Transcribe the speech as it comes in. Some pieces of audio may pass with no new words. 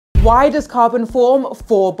Why does carbon form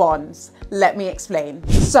 4 bonds? Let me explain.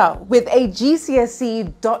 So with a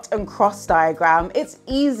GCSE dot and cross diagram, it's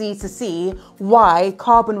easy to see why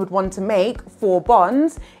carbon would want to make 4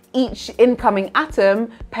 bonds, each incoming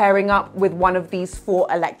atom pairing up with one of these 4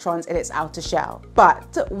 electrons in its outer shell.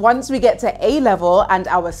 But once we get to A level and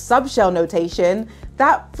our subshell notation,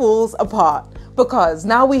 that falls apart because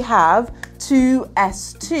now we have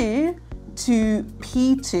 2s2 to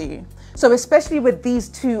p2. So especially with these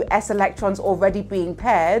 2 s electrons already being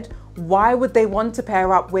paired, why would they want to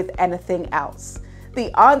pair up with anything else?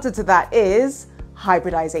 The answer to that is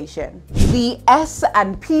hybridization. The S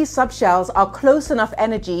and P subshells are close enough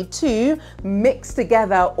energy to mix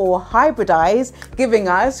together or hybridize, giving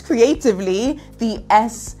us creatively the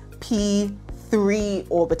sp3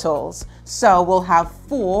 orbitals. So we'll have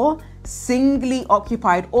 4 singly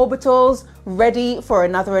occupied orbitals ready for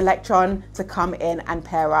another electron to come in and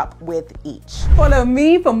pair up with each. Follow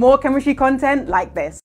me for more chemistry content like this.